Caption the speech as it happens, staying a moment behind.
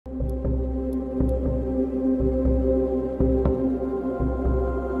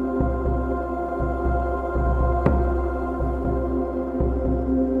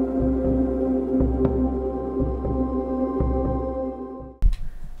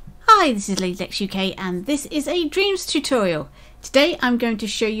Hi, this is LadyLex UK and this is a Dreams tutorial. Today I'm going to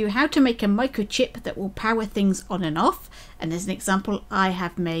show you how to make a microchip that will power things on and off. And as an example, I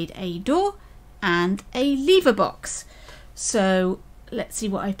have made a door and a lever box. So let's see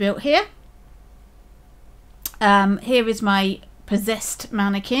what I've built here. Here is my possessed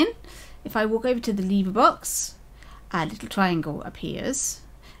mannequin. If I walk over to the lever box, a little triangle appears.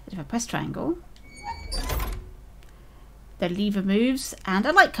 If I press triangle, the lever moves and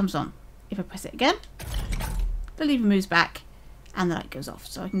a light comes on. If I press it again, the lever moves back and the light goes off.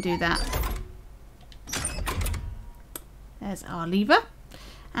 So I can do that. There's our lever.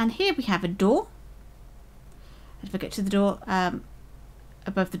 And here we have a door. If I get to the door,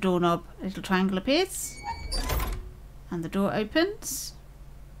 above the doorknob, a little triangle appears. And the door opens.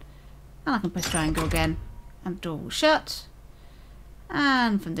 And I can press triangle again. And the door will shut.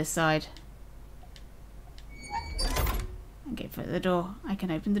 And from this side, and get in front of the door, I can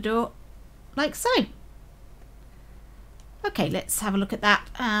open the door like so. Okay, let's have a look at that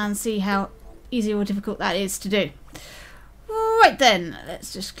and see how easy or difficult that is to do. Right then,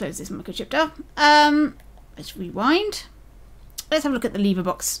 let's just close this microchip down. Let's rewind. Let's have a look at the lever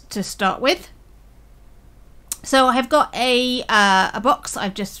box to start with. So I've got a box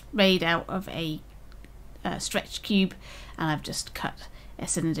I've just made out of a stretched cube, and I've just cut a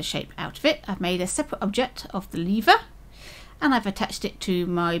cylinder shape out of it. I've made a separate object of the lever, and I've attached it to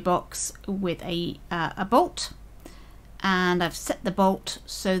my box with a bolt, and I've set the bolt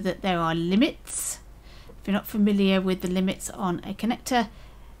so that there are limits. If you're not familiar with the limits on a connector,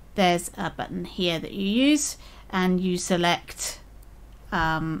 there's a button here that you use, and you select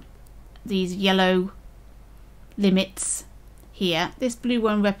these yellow limits here. This blue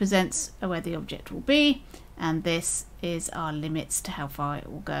one represents where the object will be, and this is our limits to how far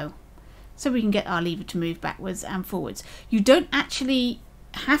it will go. So we can get our lever to move backwards and forwards. You don't actually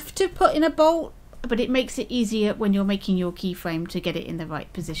have to put in a bolt, but it makes it easier when you're making your keyframe to get it in the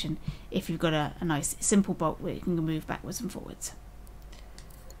right position if you've got a nice simple bolt where it can move backwards and forwards.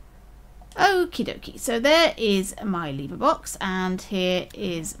 Okie dokie, so there is my lever box, and here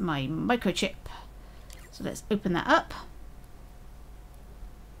is my microchip. So let's open that up.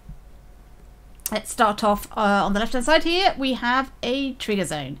 Let's start off on the left hand side here. We have a trigger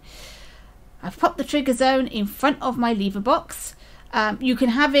zone. I've popped the trigger zone in front of my lever box. You can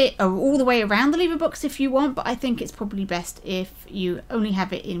have it all the way around the lever box if you want, but I think it's probably best if you only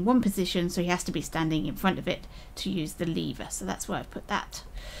have it in one position, so he has to be standing in front of it to use the lever. So that's where I've put that.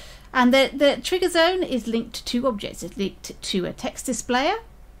 And the trigger zone is linked to two objects. It's linked to a text displayer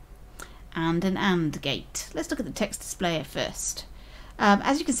and an AND gate. Let's look at the text displayer first.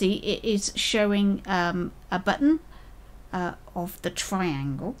 As you can see, it is showing a button of the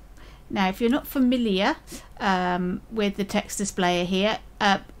triangle. Now, if you're not familiar with the text displayer here,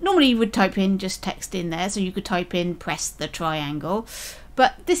 normally you would type in just text in there, so you could type in press the triangle,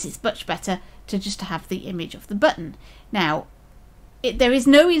 but this is much better to just have the image of the button. Now, there is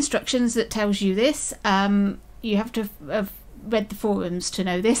no instructions that tells you this. You have to have read the forums to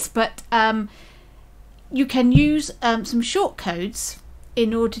know this, but you can use some shortcodes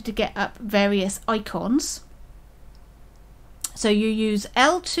in order to get up various icons. So you use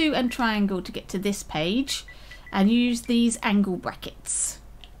L2 and triangle to get to this page, and you use these angle brackets.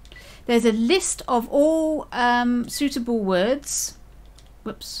 There's a list of all suitable words.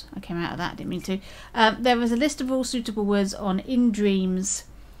 Whoops, I came out of that, I didn't mean to. There is a list of all suitable words on indreams.me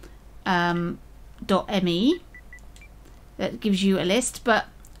that gives you a list, but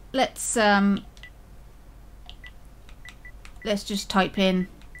let's just type in.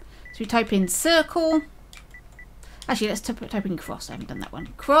 So we type in circle. Actually, let's type in cross. I haven't done that one.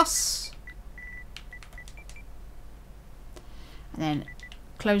 Cross. And then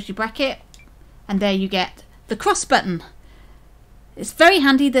close your bracket. And there you get the cross button. It's very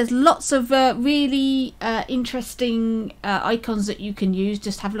handy. There's lots of really interesting icons that you can use.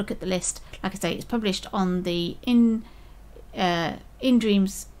 Just have a look at the list. Like I say, it's published on the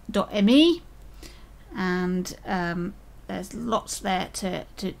indreams.me. And there's lots there to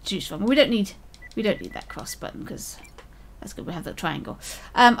choose from. We don't need that cross button because that's good. We have the triangle.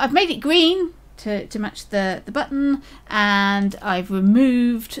 I've made it green to match the button, and I've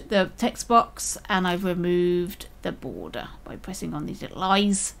removed the text box, and I've removed the border by pressing on these little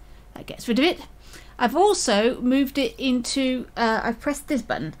eyes. That gets rid of it. I've also moved it into I've pressed this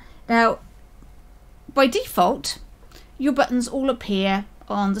button. Now by default your buttons all appear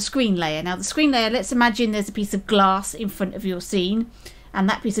on the screen layer. Now the screen layer, let's imagine there's a piece of glass in front of your scene, and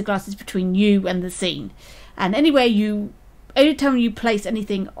that piece of glass is between you and the scene, and anytime you place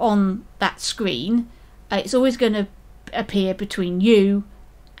anything on that screen, it's always going to appear between you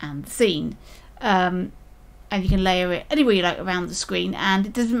and the scene. And you can layer it anywhere you like around the screen, and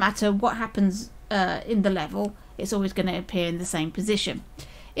it doesn't matter what happens in the level, it's always going to appear in the same position.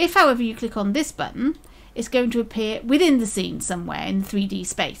 If, however, you click on this button, it's going to appear within the scene somewhere in 3D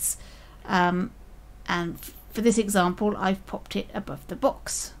space. And for this example, I've popped it above the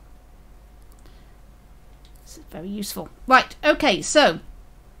box. It's very useful. Right, okay, so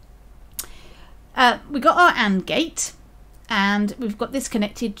we got our AND gate, and we've got this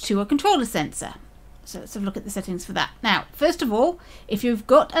connected to a controller sensor. So let's have a look at the settings for that. Now, first of all, if you've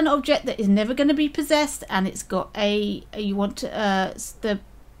got an object that is never going to be possessed and it's got you want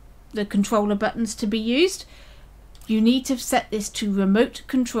the controller buttons to be used, you need to set this to remote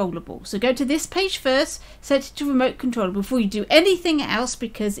controllable. So go to this page first, set it to remote controllable before you do anything else,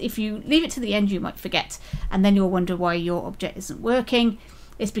 because if you leave it to the end you might forget, and then you'll wonder why your object isn't working.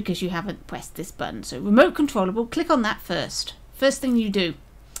 It's because you haven't pressed this button. So remote controllable, click on that first thing you do.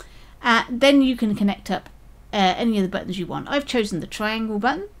 Then you can connect up any of the buttons you want. I've chosen the triangle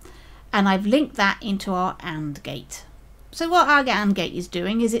button, and I've linked that into our AND gate. So what our AND gate is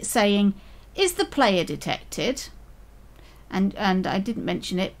doing is it's saying, is the player detected? And I didn't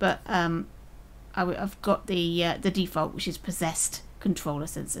mention it, but I've got the default, which is possessed controller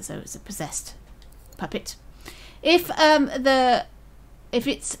sensor, so it's a possessed puppet. If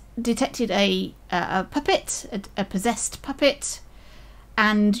it's detected a puppet, a possessed puppet,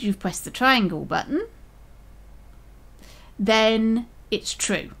 and you've pressed the triangle button, then it's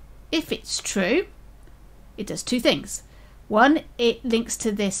true. If it's true, it does two things. One, it links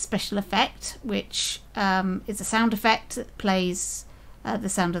to this special effect, which is a sound effect that plays the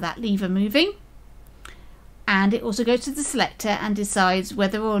sound of that lever moving. And it also goes to the selector and decides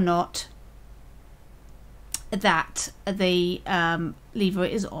whether or not that the lever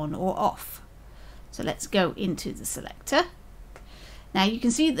is on or off. So let's go into the selector. Now you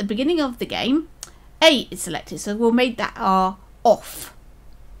can see at the beginning of the game, A is selected, so we'll make that our off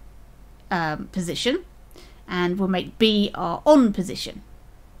position. And we'll make B our on position.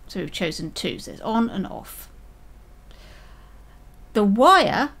 So we've chosen 2, so it's on and off. The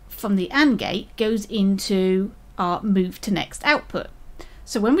wire from the AND gate goes into our move to next output.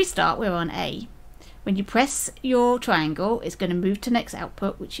 So when we start, we're on A. When you press your triangle, it's going to move to next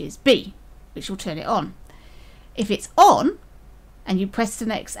output, which is B, which will turn it on. If it's on, and you press the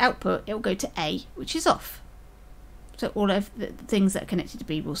next output, it will go to A, which is off. So all of the things that are connected to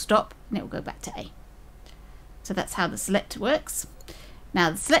B will stop, and it will go back to A. So that's how the selector works.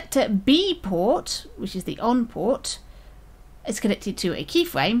 Now the selector B port, which is the on port, is connected to a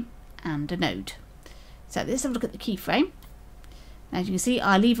keyframe and a node. So let's have a look at the keyframe. As you can see,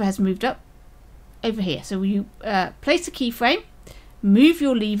 our lever has moved up over here. So you place a keyframe, move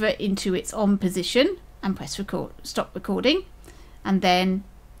your lever into its on position and press record, stop recording, and then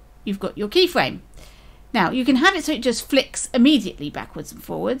you've got your keyframe. Now you can have it so it just flicks immediately backwards and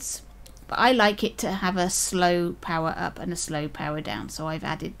forwards. But I like it to have a slow power up and a slow power down, so I've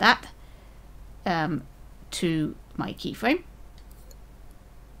added that to my keyframe.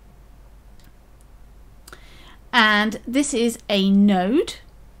 And this is a node.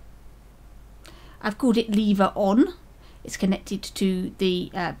 I've called it lever on. It's connected to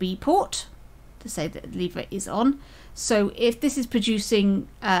the B port to say that the lever is on. So if this is producing,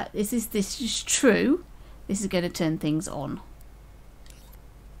 this is true, this is going to turn things on.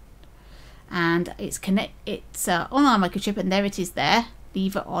 And it's on our microchip, and there it is there,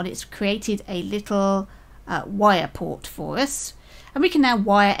 lever on. It's created a little wire port for us, and we can now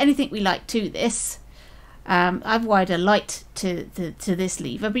wire anything we like to this. I've wired a light to this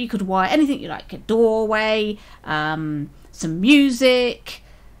lever, but you could wire anything you like, a doorway, some music,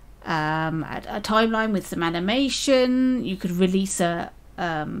 a timeline with some animation. You could release an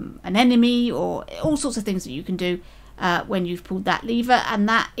enemy, or all sorts of things that you can do when you've pulled that lever, and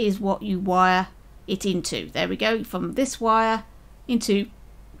that is what you wire it into. There we go, from this wire into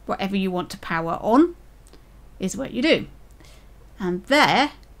whatever you want to power on is what you do. And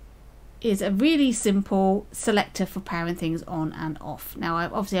there is a really simple selector for powering things on and off. Now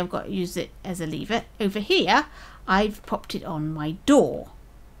obviously I've got to use it as a lever. Over here I've popped it on my door.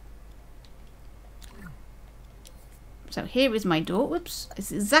 So here is my door. Whoops,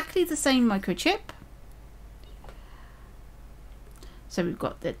 it's exactly the same microchip. So we've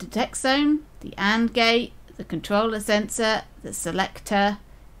got the detect zone, the AND gate, the controller sensor, the selector,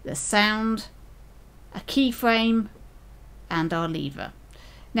 the sound, a keyframe, and our lever.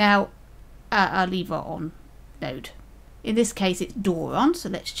 Now, our lever on node. In this case, it's door on, so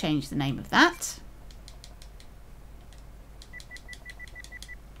let's change the name of that.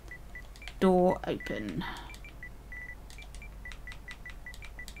 Door open.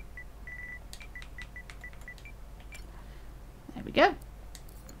 we go.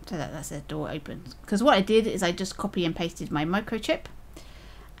 So that's the door opens. Because what I did is I just copy and pasted my microchip,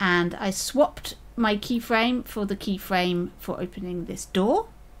 and I swapped my keyframe for the keyframe for opening this door.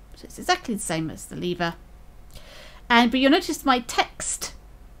 So it's exactly the same as the lever. But you'll notice my text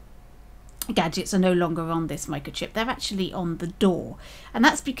gadgets are no longer on this microchip. They're actually on the door. And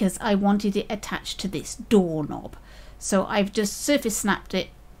that's because I wanted it attached to this door knob. So I've just surface snapped it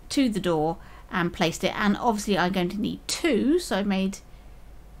to the door and placed it. And obviously I'm going to need two. So I made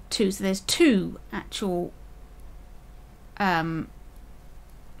two. So there's two actual two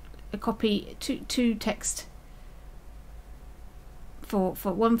text for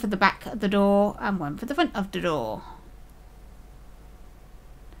one for the back of the door and one for the front of the door.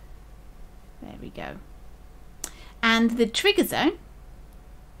 There we go. And the trigger zone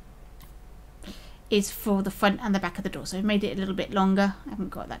is for the front and the back of the door. So I've made it a little bit longer. I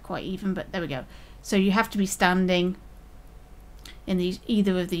haven't got that quite even, but there we go. So you have to be standing in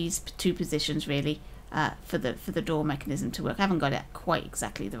either of these two positions really for the door mechanism to work. I haven't got it quite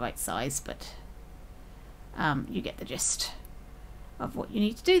exactly the right size, but you get the gist of what you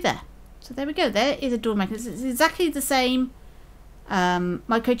need to do there. So there we go. There is a door mechanism. It's exactly the same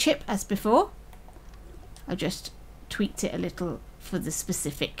microchip as before. I just tweaked it a little for the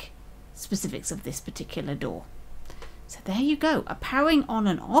specifics of this particular door. So there you go, a powering on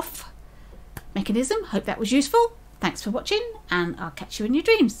and off mechanism. Hope that was useful. Thanks for watching, and I'll catch you in your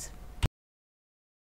dreams.